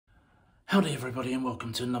Howdy everybody and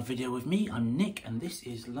welcome to another video with me. I'm Nick and this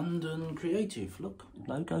is London Creative. Look,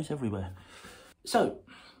 logos everywhere. So,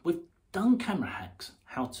 we've done camera hacks,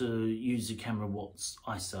 how to use the camera, what's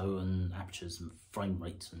ISO and apertures and frame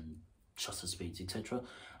rates and shutter speeds, etc.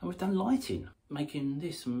 And we've done lighting, making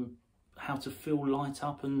this and how to fill light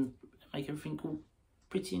up and make everything all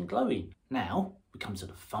pretty and glowing. Now, we come to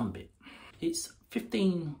the fun bit. It's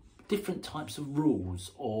 15 different types of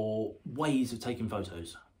rules or ways of taking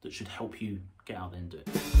photos that should help you get out there and do it.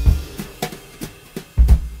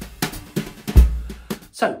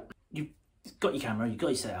 So, you've got your camera, you've got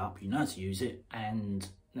it set up, you know how to use it, and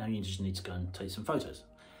now you just need to go and take some photos.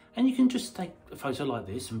 And you can just take a photo like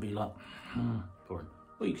this and be like, boring.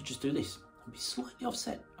 Or you could just do this and be slightly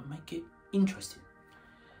offset and make it interesting.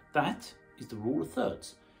 That is the rule of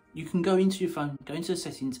thirds. You can go into your phone, go into the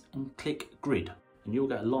settings and click grid, and you'll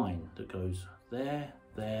get a line that goes there,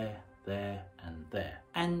 there, there and there,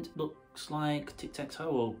 and looks like tic-tac-toe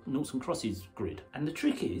or noughts and crosses grid. And the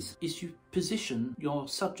trick is you position your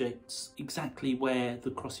subjects exactly where the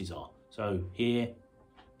crosses are. So here,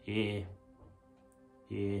 here,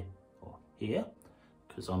 here, or here,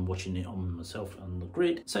 because I'm watching it on myself on the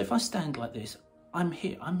grid. So if I stand like this, I'm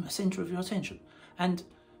here, I'm the centre of your attention. And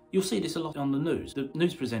you'll see this a lot on the news. The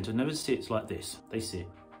news presenter never sits like this, they sit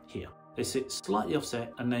here. They sit slightly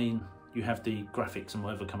offset and then you have the graphics and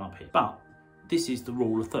whatever come up here. But this is the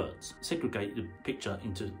rule of thirds. Segregate the picture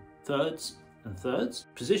into thirds and thirds,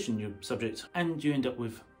 position your subject, and you end up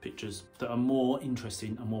with pictures that are more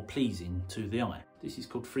interesting and more pleasing to the eye. This is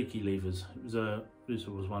called freaky levers. This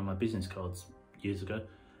was one of my business cards years ago.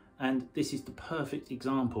 And this is the perfect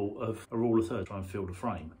example of a rule of thirds. Try and fill the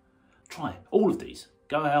frame. Try all of these.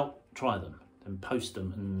 Go out, try them, then post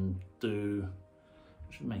them and do,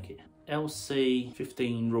 what should we make it? LC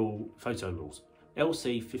 15 photo rules.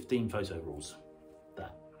 LC 15 photo rules.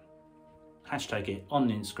 That. Hashtag it on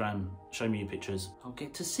Instagram, show me your pictures. I'll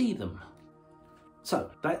get to see them.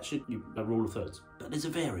 So that should be a rule of thirds. But there's a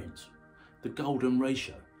variant. The golden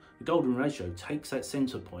ratio. The golden ratio takes that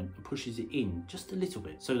center point and pushes it in just a little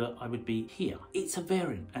bit so that I would be here. It's a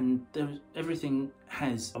variant and everything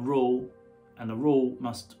has a rule, and a rule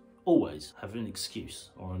must always have an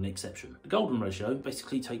excuse or an exception. The golden ratio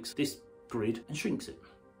basically takes this grid and shrinks it,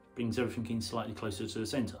 brings everything in slightly closer to the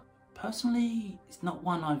center. Personally, it's not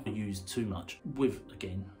one I've used too much, with,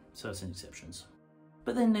 again, certain exceptions.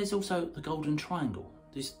 But then there's also the golden triangle.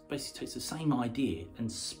 This basically takes the same idea and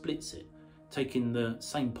splits it, taking the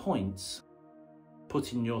same points,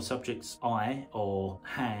 putting your subject's eye or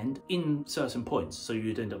hand in certain points, so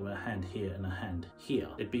you'd end up with a hand here and a hand here.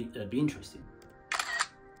 It'd be interesting.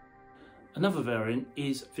 Another variant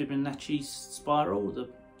is Fibonacci spiral, the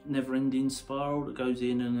never-ending spiral that goes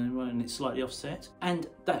in and it's slightly offset, and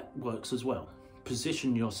that works as well.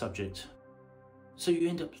 Position your subject so you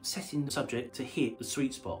end up setting the subject to hit the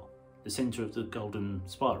sweet spot, the centre of the golden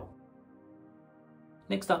spiral.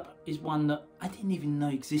 Next up is one that I didn't even know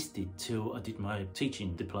existed till I did my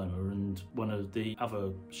teaching diploma, and one of the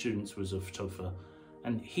other students was a photographer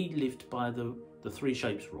and he lived by the three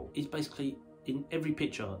shapes rule. It's basically in every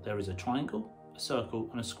picture there is a triangle, a circle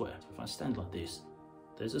and a square. So if I stand like this,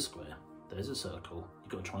 there's a square, there's a circle,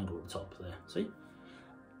 you've got a triangle at the top there, see?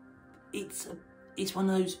 It's one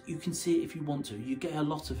of those, you can see it if you want to. You get a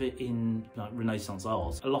lot of it in like Renaissance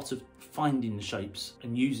art, a lot of finding the shapes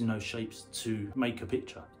and using those shapes to make a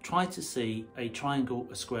picture. Try to see a triangle,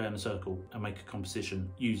 a square and a circle and make a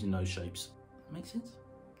composition using those shapes. Make sense?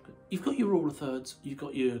 You've got your rule of thirds, you've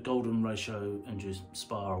got your golden ratio and your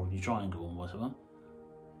spiral and your triangle and whatever.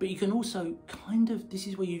 But you can also kind of, this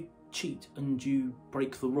is where you cheat and you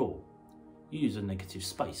break the rule. You use a negative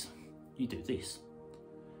space. You do this.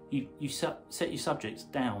 You set your subjects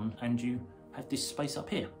down and you have this space up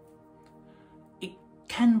here. It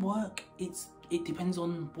can work, it depends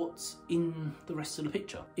on what's in the rest of the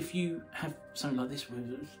picture. If you have something like this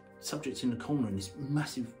with subjects in the corner and this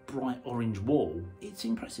massive bright orange wall, it's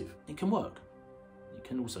impressive, it can work. It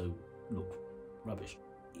can also look rubbish.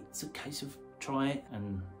 It's a case of try it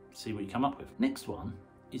and see what you come up with. Next one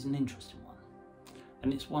is an interesting one,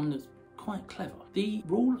 and it's one that's quite clever. The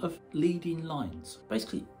rule of leading lines.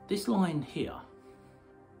 Basically, this line here,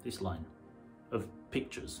 this line of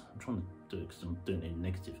pictures, I'm trying to do it because I'm doing it in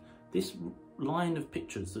negative. This line of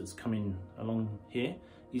pictures that's coming along here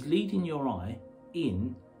is leading your eye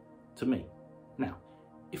in to me. Now,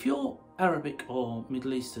 if you're Arabic or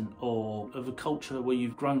Middle Eastern or of a culture where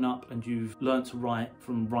you've grown up and you've learned to write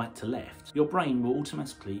from right to left, your brain will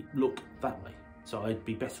automatically look that way. So I'd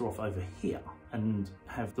be better off over here and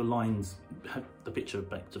have the lines, have the picture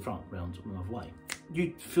back to front, round another way.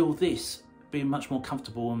 You'd feel this being much more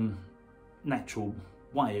comfortable and natural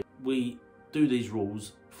way. We do these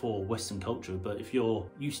rules for Western culture, but if you're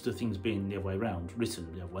used to things being the other way around,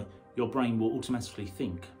 written the other way, your brain will automatically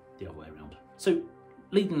think the other way around. So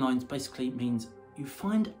leading lines basically means you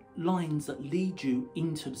find lines that lead you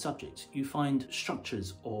into the subject. You find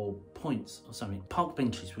structures or points or something. Park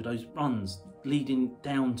benches with those runs leading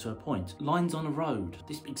down to a point. Lines on a road.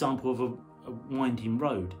 This example of a winding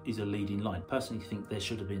road is a leading line. Personally think there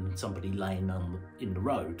should have been somebody laying in the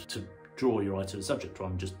road to draw your eye to the subject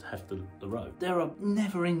rather than just have the road. There are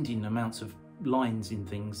never-ending amounts of lines in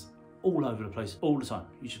things all over the place all the time.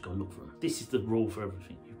 You just got to look for them. This is the rule for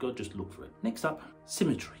everything. You've got to just look for it. Next up,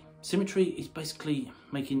 symmetry. Symmetry is basically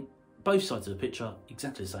making both sides of the picture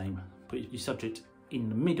exactly the same, put your subject in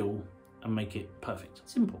the middle and make it perfect.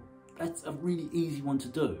 Simple. That's a really easy one to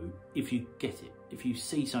do if you get it. If you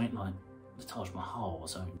see something like the Taj Mahal or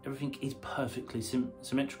something, everything is perfectly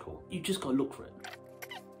symmetrical. You just got to look for it.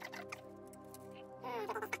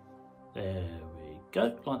 There we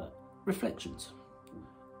go, like that. Reflections.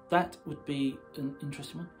 That would be an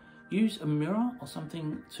interesting one. Use a mirror or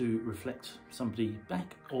something to reflect somebody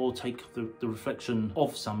back, or take the reflection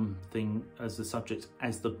of something as the subject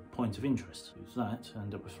as the point of interest. Use that and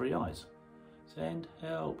end up with 3 eyes. Send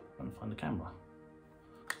help. I'm trying to find the camera.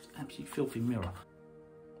 It's an absolutely filthy mirror.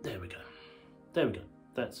 There we go. There we go.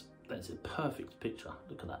 That's a perfect picture.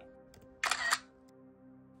 Look at that.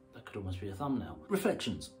 That could almost be a thumbnail.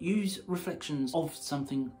 Reflections. Use reflections of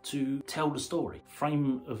something to tell the story.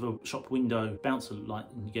 Frame of a shop window, bounce a light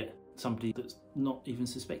and you get somebody that's not even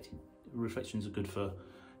suspecting. Reflections are good for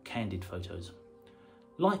candid photos.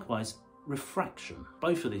 Likewise, refraction.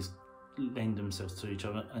 Both of these lend themselves to each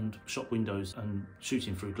other, and shop windows and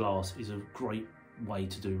shooting through glass is a great way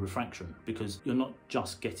to do refraction, because you're not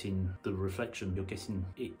just getting the reflection, you're getting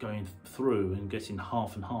it going through and getting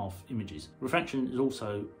half and half images. Refraction is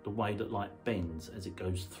also the way that light bends as it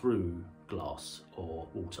goes through glass or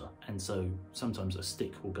water, and so sometimes a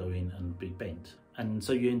stick will go in and be bent, and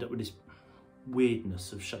so you end up with this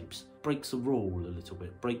weirdness of shapes. Breaks the rule a little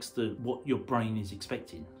bit, breaks what your brain is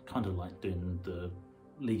expecting, kind of like doing the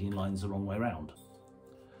leading lines the wrong way around.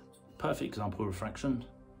 Perfect example of refraction.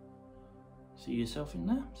 See yourself in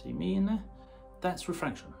there? See me in there? That's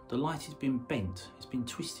refraction. The light has been bent, it's been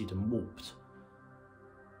twisted and warped.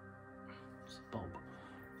 It's a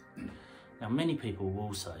bulb. Now, many people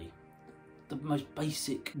will say the most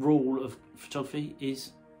basic rule of photography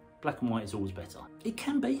is black and white is always better. It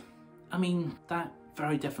can be. I mean, that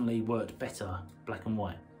very definitely worked better black and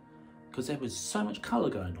white, because there was so much colour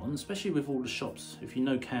going on, especially with all the shops. If you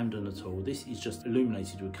know Camden at all, this is just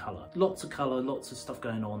illuminated with colour. Lots of colour, lots of stuff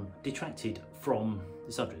going on, detracted from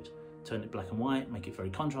the subject. Turn it black and white, make it very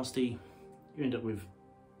contrasty, you end up with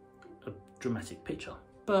a dramatic picture.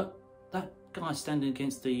 But that guy standing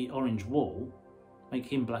against the orange wall, make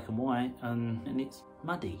him black and white, and it's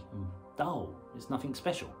muddy and dull, it's nothing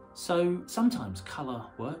special. So sometimes colour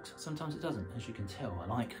works, sometimes it doesn't. As you can tell, I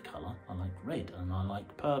like colour. I like red and I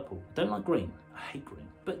like purple. I don't like green. I hate green.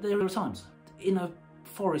 But there are times in a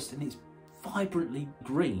forest and it's vibrantly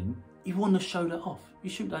green, you want to show that off. You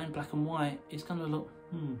shoot that in black and white, it's going to look,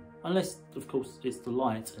 Unless, of course, it's the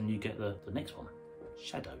light and you get the next one.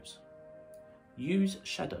 Shadows. Use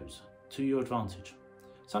shadows to your advantage.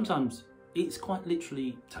 Sometimes it's quite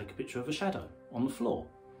literally take a picture of a shadow on the floor.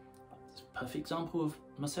 It's a perfect example of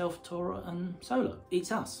myself, Tora and Solo.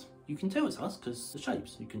 It's us. You can tell it's us because the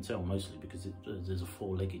shapes. You can tell mostly because there's a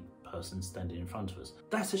 4-legged person standing in front of us.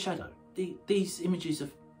 That's a shadow. These images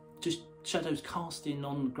of just shadows casting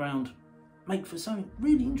on the ground make for something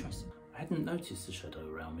really interesting. I hadn't noticed the shadow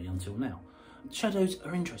around me until now. Shadows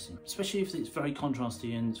are interesting, especially if it's very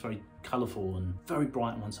contrasty and it's very colourful and very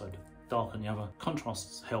bright on one side, dark on the other.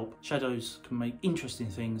 Contrasts help. Shadows can make interesting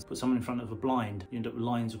things. Put someone in front of a blind, you end up with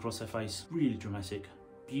lines across their face. Really dramatic,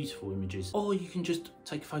 beautiful images. Or you can just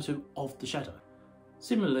take a photo of the shadow.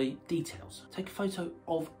 Similarly, details. Take a photo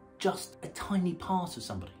of just a tiny part of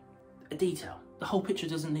somebody. A detail. The whole picture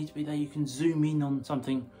doesn't need to be there. You can zoom in on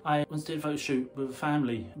something. I once did a photo shoot with a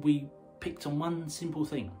family. We picked on one simple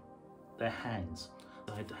thing. Their hands.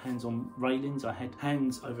 I had hands on railings, I had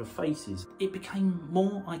hands over faces. It became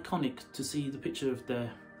more iconic to see the picture of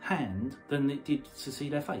their hand than it did to see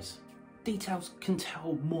their face. Details can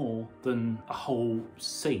tell more than a whole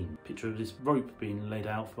scene. Picture of this rope being led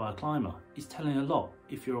out by a climber is telling a lot.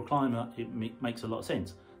 If you're a climber, it makes a lot of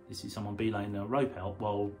sense. This is someone belaying a rope out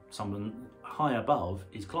while someone high above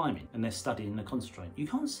is climbing and they're studying and concentrating. You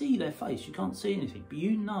can't see their face, you can't see anything, but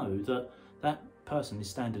you know that that person is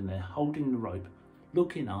standing there holding the rope,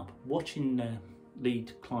 looking up, watching their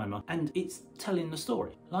lead climber, and it's telling the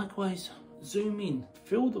story. Likewise, zoom in,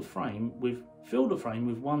 fill the frame with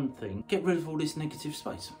one thing, get rid of all this negative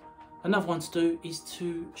space. Another one to do is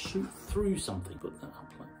to shoot through something. Put that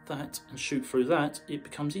up like that and shoot through that, it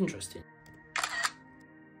becomes interesting.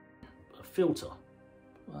 A filter,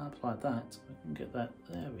 put that up like that, I can get that,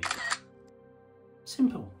 there we go.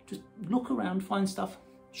 Simple, just look around, find stuff,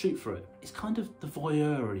 shoot through it. It's kind of the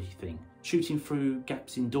voyeur-y thing, shooting through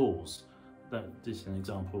gaps in doors. This is an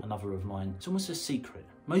example, another of mine. It's almost a secret.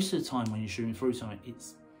 Most of the time when you're shooting through something,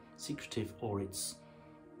 it's secretive or it's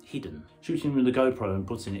hidden. Shooting with the GoPro and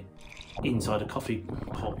putting it inside a coffee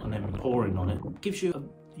pot and then pouring on it gives you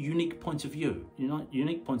a unique point of view. You know,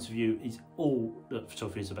 unique points of view is all that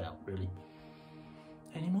photography is about, really.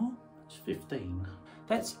 Any more? It's 15.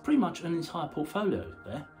 That's pretty much an entire portfolio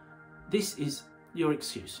there. This is your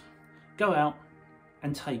excuse. Go out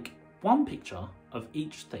and take one picture of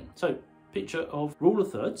each thing. So, picture of rule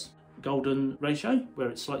of thirds, golden ratio, where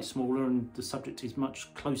it's slightly smaller and the subject is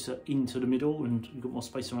much closer into the middle and you've got more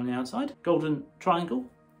space around the outside. Golden triangle,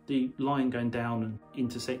 the line going down and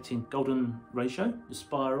intersecting. Golden ratio, the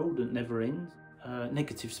spiral that never ends.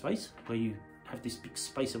 Negative space, where you have this big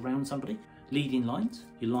space around somebody. Leading lines,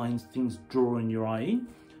 your lines, things drawing your eye in.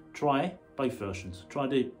 Try both versions. Try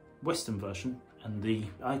the Western version and the,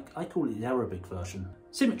 I call it the Arabic version.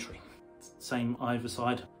 Symmetry, same either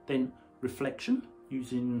side. Then reflection,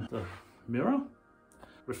 using the mirror.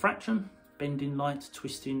 Refraction, bending light,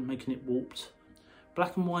 twisting, making it warped.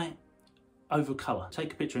 Black and white, over colour.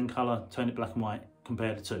 Take a picture in colour, turn it black and white,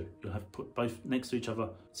 compare the two. You'll have to put both next to each other,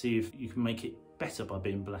 see if you can make it better by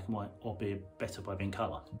being black and white or be better by being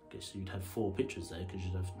colour. I guess you'd have 4 pictures there because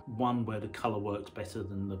you'd have one where the colour works better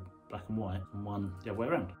than the black and white and one the other way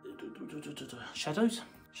around. Shadows.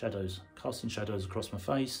 Shadows. Casting shadows across my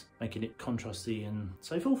face, making it contrasty and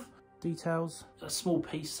so forth. Details. A small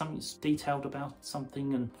piece, something's detailed about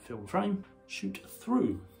something and fill the frame. Shoot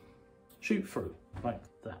through. Shoot through, like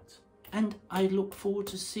that. And I look forward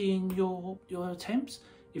to seeing your attempts.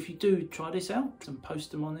 If you do try this out, and post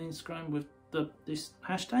them on Instagram with this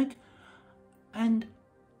hashtag. And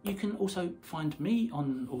you can also find me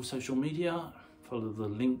on all social media, follow the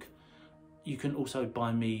link. You can also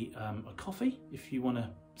buy me a coffee if you want to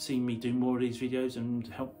see me do more of these videos and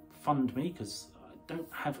help fund me, because I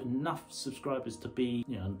don't have enough subscribers to be,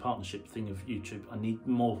 you know, the partnership thing of YouTube. I need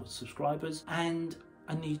more subscribers, and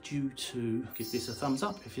I need you to give this a thumbs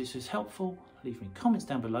up if this is helpful. Leave me comments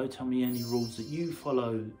down below, tell me any rules that you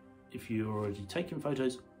follow if you're already taking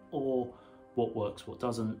photos, or what works, what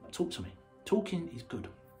doesn't. Talk to me. Talking is good.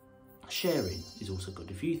 Sharing is also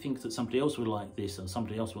good. If you think that somebody else would like this or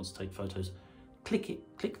somebody else wants to take photos, click it,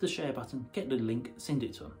 click the share button, get the link, send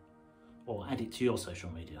it to them, or add it to your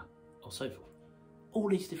social media, or so forth. All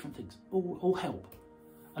these different things, all help.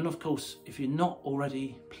 And of course, if you're not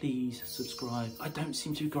already, please subscribe. I don't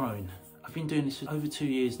seem to be growing. I've been doing this for over 2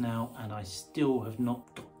 years now, and I still have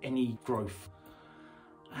not got any growth.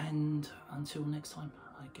 And until next time,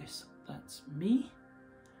 I guess that's me,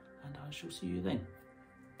 and I shall see you then.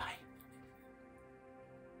 Bye.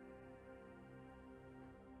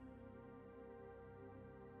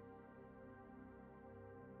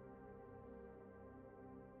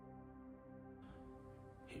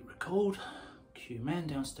 Hit record. Cue man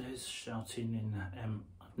downstairs shouting in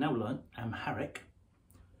I've now learnt Amharic.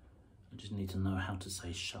 I just need to know how to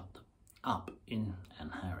say shut up in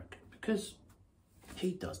Amharic, because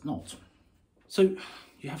he does not. So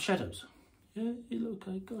you have shadows. Yeah, look,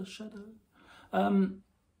 I got a shadow. Why have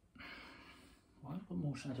I got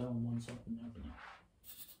more shadow on one side than the other now?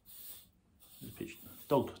 There's a picture.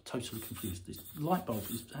 Dog, totally confused. This light bulb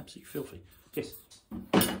is absolutely filthy. Yes.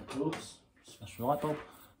 Oops, smash the light bulb.